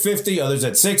 others when they're 50, others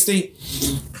at 60.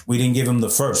 We didn't give him the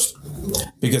first,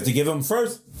 because to give him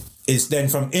first is then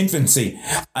from infancy.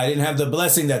 I didn't have the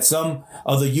blessing that some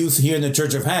of the youth here in the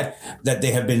church have had, that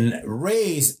they have been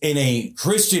raised in a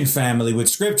Christian family with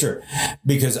scripture,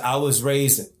 because I was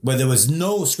raised where there was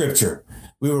no scripture.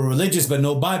 We were religious, but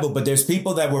no Bible. But there's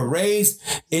people that were raised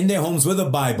in their homes with a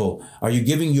Bible. Are you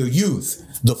giving your youth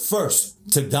the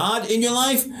first to God in your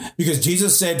life? Because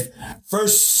Jesus said,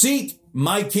 first seek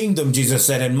my kingdom, Jesus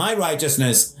said, and my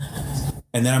righteousness.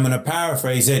 And then I'm going to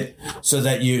paraphrase it so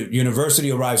that university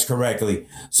arrives correctly,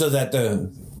 so that the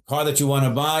car that you want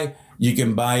to buy, you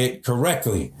can buy it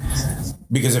correctly.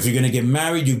 Because if you're going to get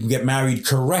married, you can get married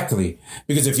correctly.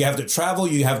 Because if you have to travel,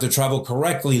 you have to travel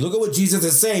correctly. Look at what Jesus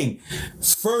is saying.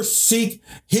 First, seek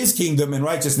his kingdom and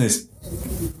righteousness.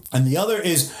 And the other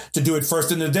is to do it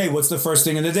first in the day. What's the first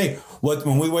thing in the day?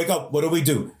 When we wake up, what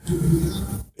do?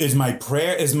 Is my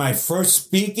prayer, is my first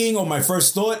speaking or my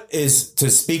first thought is to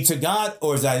speak to God?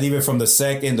 Or is I leave it from the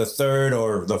second, the third,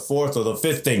 or the fourth, or the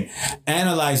fifth thing?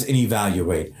 Analyze and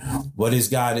evaluate. What is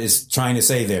God is trying to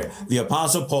say there? The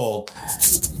Apostle Paul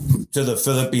to the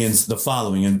Philippians, the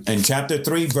following in chapter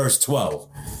 3, verse 12.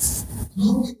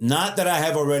 Not that I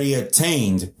have already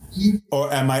attained,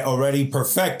 or am I already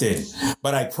perfected,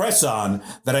 but I press on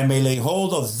that I may lay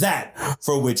hold of that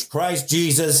for which Christ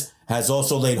Jesus has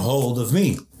also laid hold of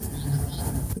me.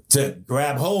 To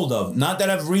grab hold of, not that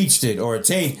I've reached it or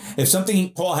attained. If something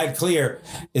Paul had clear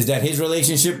is that his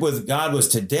relationship with God was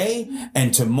today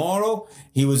and tomorrow,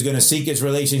 he was going to seek his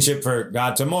relationship for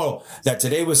God tomorrow. That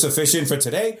today was sufficient for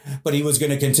today, but he was going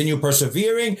to continue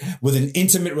persevering with an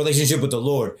intimate relationship with the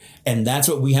Lord. And that's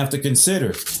what we have to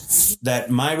consider. That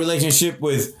my relationship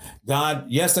with God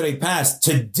yesterday passed.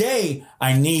 Today,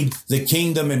 I need the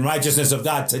kingdom and righteousness of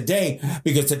God today,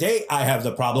 because today I have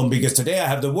the problem, because today I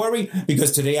have the worry,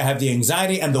 because today I have the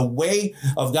anxiety, and the way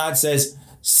of God says,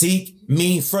 seek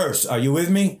me first. Are you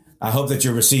with me? I hope that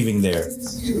you're receiving there.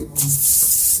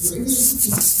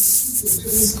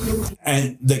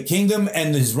 And the kingdom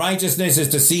and his righteousness is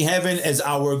to see heaven as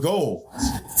our goal,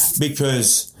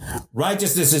 because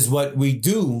righteousness is what we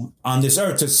do on this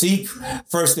earth, to seek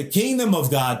first the kingdom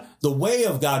of God, the way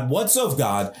of God, what's of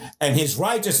God, and his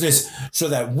righteousness, so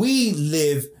that we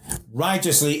live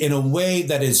righteously in a way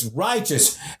that is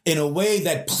righteous, in a way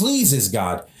that pleases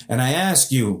God. And I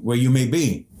ask you, where you may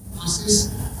be,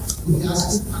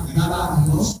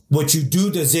 what you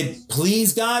do, does it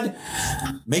please God?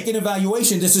 Make an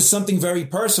evaluation. This is something very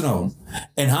personal.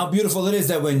 And how beautiful it is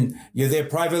that when you're there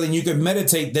privately and you can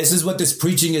meditate, this is what this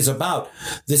preaching is about.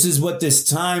 This is what this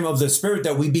time of the Spirit,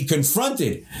 that we be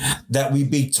confronted, that we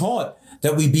be taught,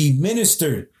 that we be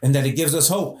ministered, and that it gives us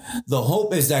hope. The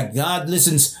hope is that God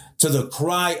listens to the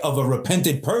cry of a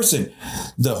repentant person.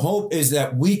 The hope is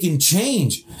that we can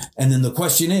change. And then the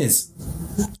question is,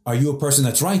 are you a person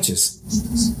that's righteous?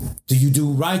 Do you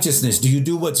do righteousness? Do you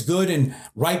do what's good and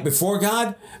right before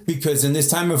God? Because in this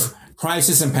time of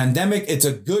crisis and pandemic, it's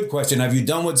a good question. Have you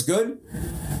done what's good?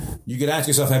 You could ask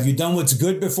yourself, have you done what's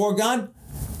good before God?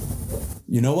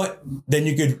 You know what? Then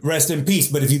you could rest in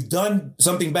peace. But if you've done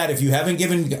something bad, if you haven't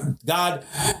given God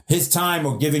his time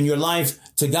or given your life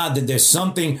to God, then there's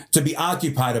something to be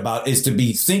occupied about, is to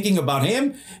be thinking about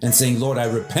him and saying, Lord, I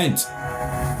repent.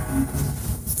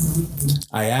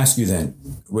 I ask you then,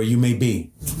 where you may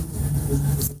be,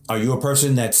 are you a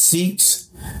person that seeks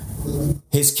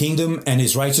his kingdom and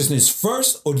his righteousness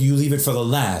first, or do you leave it for the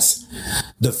last?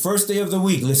 The first day of the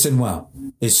week, listen well,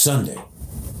 is Sunday.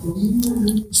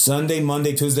 Sunday,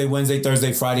 Monday, Tuesday, Wednesday,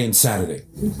 Thursday, Friday, and Saturday.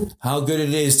 How good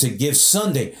it is to give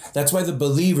Sunday. That's why the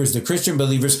believers, the Christian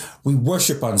believers, we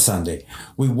worship on Sunday.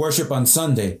 We worship on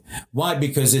Sunday. Why?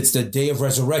 Because it's the day of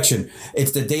resurrection.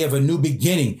 It's the day of a new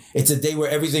beginning. It's a day where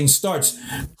everything starts.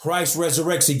 Christ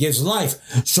resurrects. He gives life.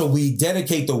 So we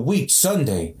dedicate the week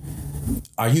Sunday.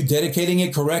 Are you dedicating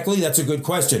it correctly? That's a good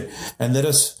question. And let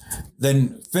us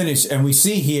then finish. And we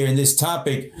see here in this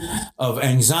topic of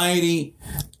anxiety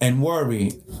and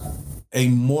worry, a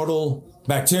mortal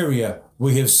bacteria.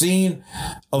 We have seen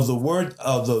of the word,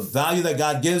 of the value that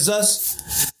God gives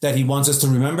us, that he wants us to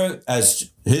remember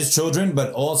as his children,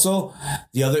 but also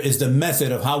the other is the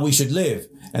method of how we should live.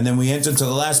 And then we enter to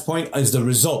the last point, is the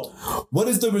result. What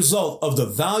is the result of the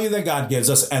value that God gives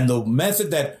us and the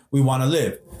method that we want to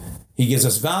live? He gives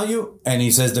us value, and he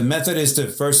says the method is to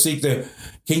first seek the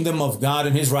kingdom of God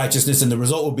and his righteousness, and the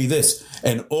result will be this,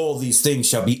 and all these things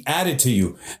shall be added to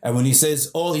you. And when he says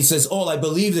all, I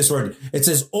believe this word. It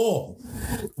says all.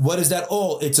 What is that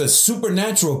all? It's a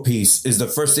supernatural peace is the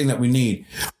first thing that we need.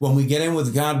 When we get in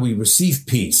with God, we receive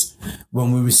peace.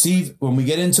 When we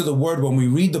get into the word, when we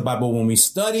read the Bible, when we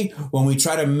study, when we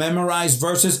try to memorize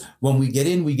verses, when we get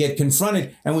in, we get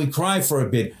confronted and we cry for a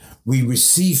bit. We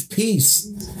receive peace.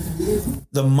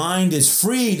 The mind is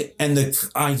freed and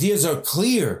the ideas are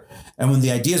clear. And when the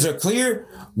ideas are clear,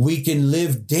 we can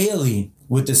live daily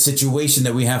with the situation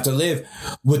that we have to live,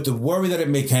 with the worry that it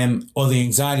may come or the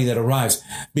anxiety that arrives,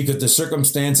 because the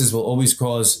circumstances will always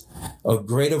cause a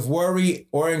great of worry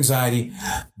or anxiety.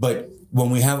 But when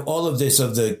we have all of this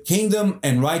of the kingdom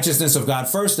and righteousness of God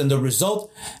first, and the result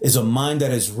is a mind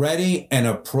that is ready and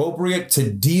appropriate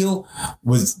to deal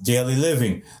with daily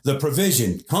living. The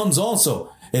provision comes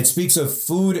also. It speaks of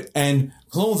food and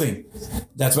clothing.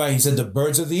 That's why he said the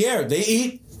birds of the air, they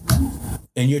eat.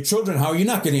 And your children, how are you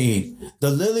not going to eat? The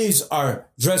lilies are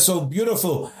dressed so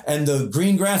beautiful, and the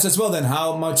green grass as well. Then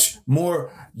how much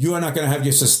more you are not going to have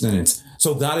your sustenance.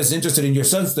 So God is interested in your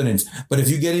sustenance. But if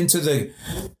you get into the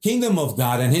kingdom of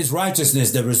God and his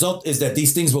righteousness, the result is that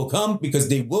these things will come, because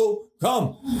they will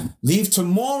come. Leave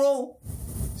tomorrow.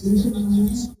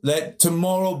 Let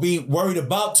tomorrow be worried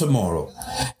about tomorrow.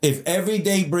 If every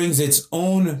day brings its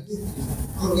own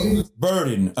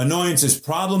burden, annoyances,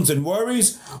 problems, and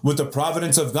worries with the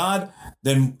providence of God,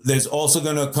 then there's also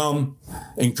going to come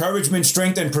encouragement,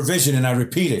 strength, and provision. And I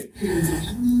repeat it.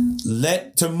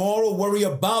 Let tomorrow worry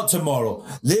about tomorrow.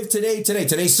 Live today.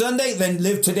 Today's Sunday, then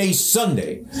live today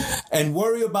Sunday. And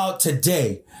worry about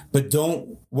today. But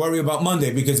don't worry about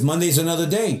Monday, because Monday's another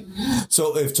day.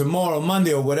 So if tomorrow,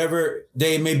 Monday, or whatever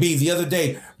day it may be, the other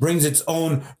day brings its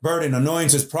own burden,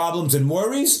 annoyances, problems, and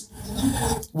worries,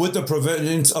 with the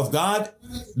providence of God,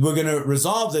 we're going to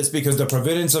resolve this, because the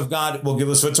providence of God will give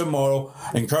us for tomorrow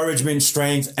encouragement,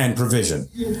 strength, and provision.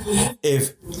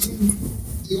 If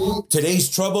today's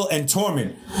trouble and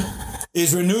torment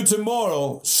is renewed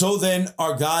tomorrow, so then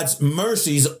our God's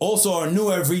mercies also are new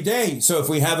every day. So if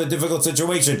we have a difficult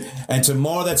situation and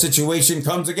tomorrow that situation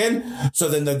comes again, so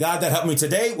then the God that helped me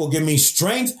today will give me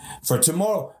strength for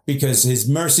tomorrow, because his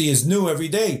mercy is new every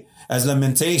day. As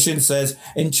Lamentation says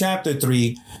in chapter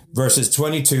 3, verses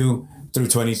 22 through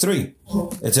 23.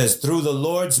 It says, through the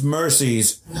Lord's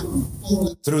mercies,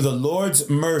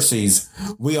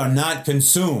 we are not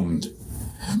consumed,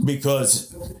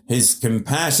 because his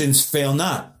compassions fail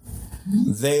not.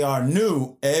 They are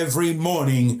new every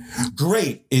morning.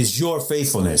 Great is your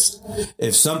faithfulness.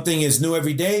 If something is new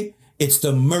every day, it's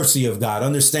the mercy of God.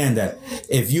 Understand that.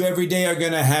 If you every day are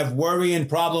going to have worry and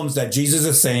problems that Jesus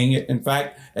is saying, in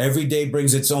fact, every day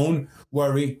brings its own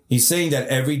worry. He's saying that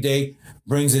every day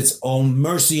brings its own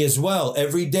mercy as well.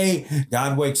 Every day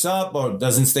God wakes up or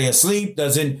doesn't stay asleep,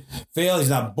 doesn't fail. He's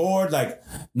not bored.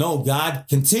 No, God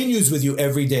continues with you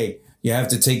every day. You have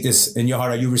to take this in your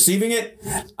heart. Are you receiving it?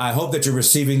 I hope that you're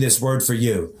receiving this word for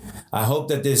you. I hope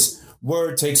that this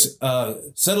word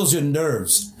settles your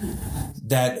nerves,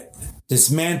 that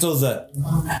dismantle the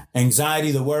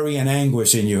anxiety, the worry, and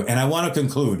anguish in you. And I want to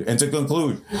conclude,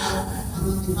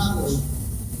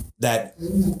 that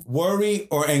worry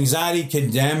or anxiety can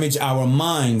damage our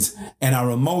minds and our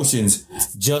emotions,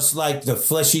 just like the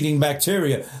flesh-eating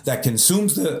bacteria that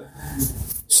consumes the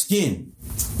skin.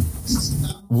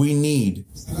 We need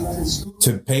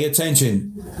to pay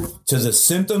attention to the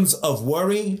symptoms of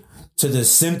worry, to the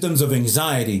symptoms of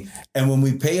anxiety. And when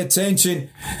we pay attention,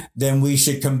 then we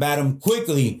should combat them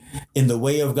quickly in the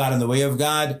way of God. In the way of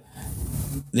God,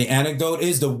 the antidote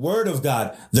is the word of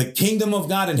God, the kingdom of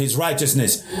God and his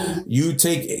righteousness. You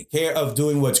take care of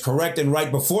doing what's correct and right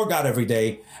before God every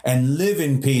day and live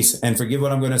in peace. And forgive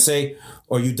what I'm going to say,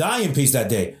 or you die in peace that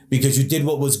day, because you did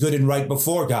what was good and right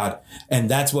before God. And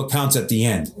that's what counts at the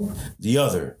end. The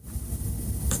other.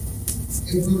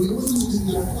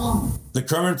 The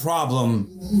current problem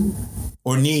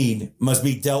or need must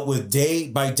be dealt with day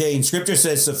by day. And scripture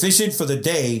says sufficient for the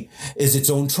day is its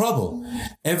own trouble.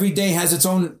 Every day has its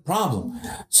own problem.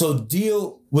 So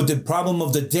deal with the problem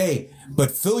of the day,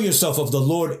 but fill yourself of the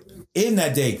Lord in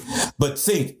that day. But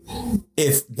think,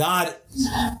 if God,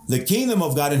 the kingdom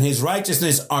of God and his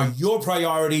righteousness are your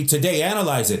priority today,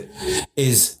 analyze it.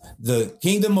 Is the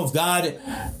kingdom of God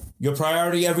your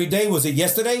priority every day? Was it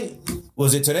yesterday?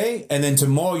 Was it today? And then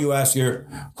tomorrow you ask your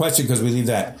question, because we leave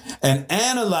that. And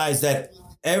analyze that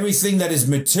everything that is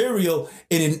material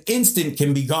in an instant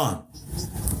can be gone.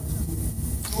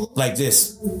 Like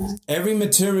this. Every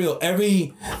material,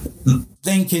 every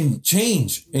thing can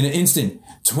change in an instant.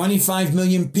 25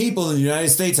 million people in the United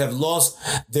States have lost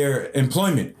their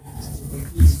employment.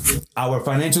 Our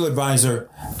financial advisor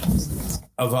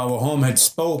of our home had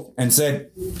spoke and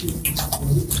said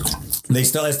they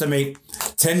still estimate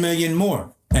 10 million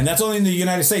more. And that's only in the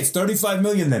United States, 35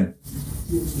 million then.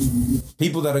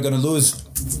 People that are going to lose.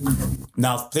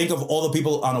 Now think of all the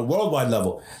people on a worldwide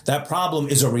level. That problem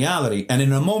is a reality. And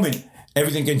in a moment,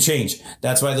 everything can change.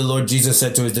 That's why the Lord Jesus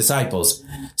said to his disciples,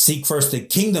 seek first the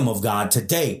kingdom of God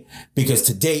today, because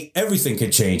today everything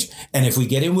can change. And if we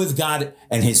get in with God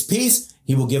and his peace,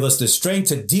 he will give us the strength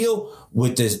to deal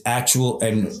with this actual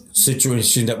and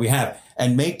situation that we have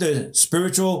and make the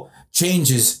spiritual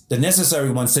changes, the necessary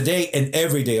ones today and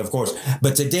every day, of course.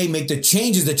 But today, make the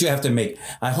changes that you have to make.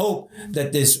 I hope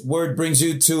that this word brings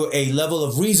you to a level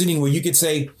of reasoning where you could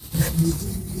say,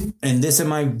 in this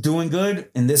am I doing good?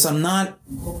 In this I'm not?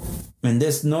 In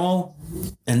this no?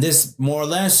 And this more or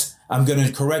less? I'm going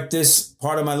to correct this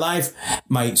part of my life,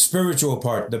 my spiritual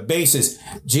part, the basis.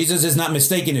 Jesus is not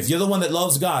mistaken. If you're the one that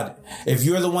loves God, if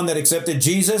you're the one that accepted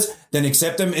Jesus, then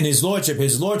accept him in his lordship.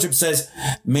 His lordship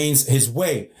means his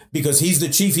way, because he's the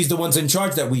chief. He's the one's in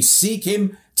charge, that we seek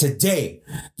him today,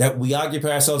 that we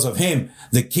occupy ourselves of him,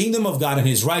 the kingdom of God and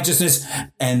his righteousness,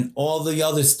 and all the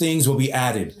other things will be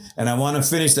added. And I want to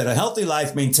finish that a healthy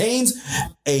life maintains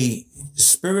a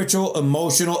spiritual,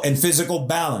 emotional, and physical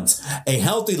balance. A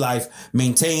healthy life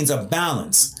maintains a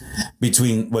balance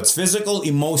between what's physical,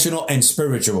 emotional, and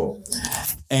spiritual.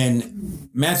 And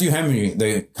Matthew Henry,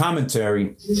 the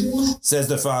commentary, says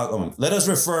the following: let us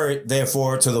refer,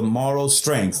 therefore, to the moral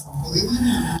strength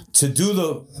to do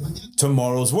the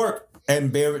tomorrow's work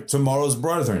and bear tomorrow's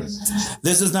brethren.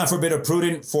 This does not forbid a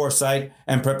prudent foresight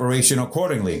and preparation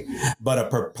accordingly, but a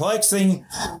perplexing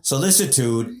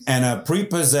solicitude and a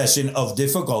prepossession of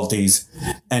difficulties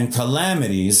and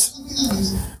calamities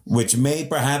which may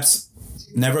perhaps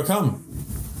never come.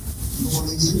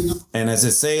 And as I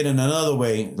say it in another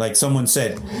way, like someone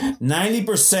said,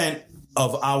 90%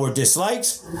 of our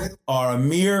dislikes are a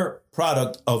mere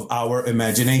product of our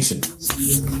imagination.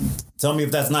 Tell me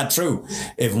if that's not true.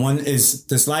 If one is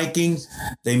disliking,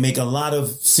 they make a lot of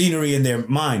scenery in their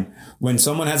mind. When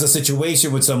someone has a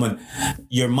situation with someone,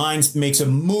 your mind makes a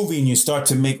movie and you start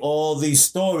to make all these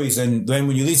stories. And then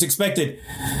when you least expect it,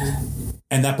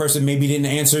 and that person maybe didn't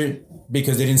answer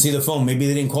because they didn't see the phone. Maybe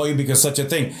they didn't call you because such a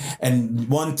thing. And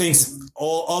one thinks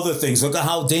all other things. Look at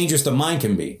how dangerous the mind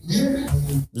can be.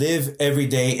 Live every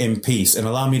day in peace, and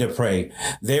allow me to pray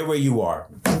there where you are.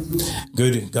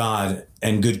 Good God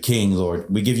and good King, Lord,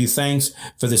 we give you thanks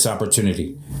for this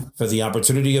opportunity, for the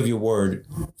opportunity of your word,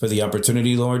 for the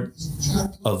opportunity, Lord,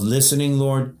 of listening,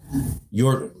 Lord,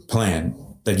 your plan,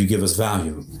 that you give us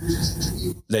value,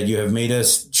 that you have made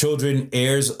us children,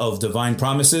 heirs of divine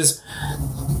promises,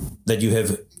 that you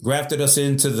have grafted us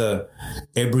into the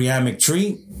Abrahamic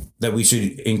tree, that we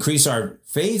should increase our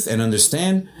faith and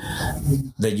understand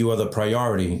that you are the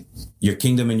priority, your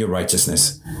kingdom and your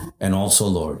righteousness. And also,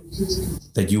 Lord,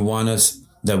 that you want us,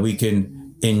 that we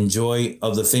can enjoy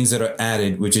of the things that are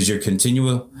added, which is your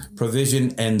continual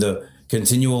provision and the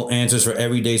continual answers for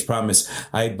every day's promise.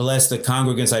 I bless the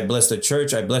congregants. I bless the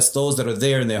church. I bless those that are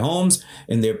there in their homes,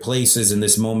 in their places in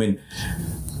this moment,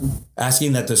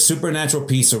 asking that the supernatural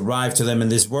peace arrive to them,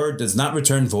 and this word does not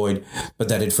return void, but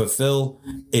that it fulfill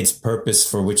its purpose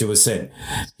for which it was sent.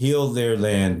 Heal their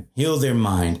land, heal their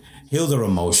mind, heal their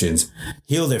emotions,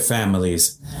 heal their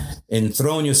families.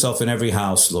 Enthrone yourself in every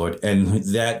house, Lord. And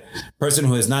that person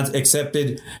who has not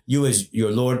accepted you as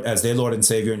your Lord, as their Lord and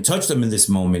Savior, and touch them in this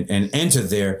moment and enter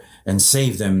there and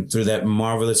save them through that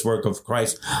marvelous work of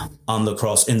Christ on the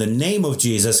cross. In the name of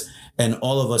Jesus, and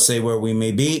all of us say where we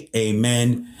may be,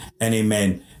 amen and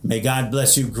amen. May God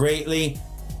bless you greatly.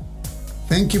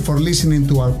 Thank you for listening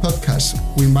to our podcast.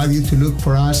 We invite you to look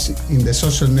for us in the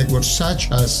social networks such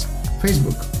as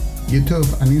Facebook, YouTube,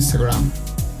 and Instagram.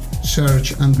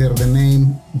 Search under the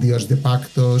name Dios de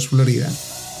Pactos Florida.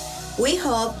 We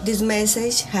hope this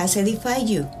message has edified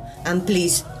you, and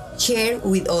please share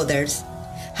with others.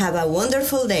 Have a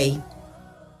wonderful day.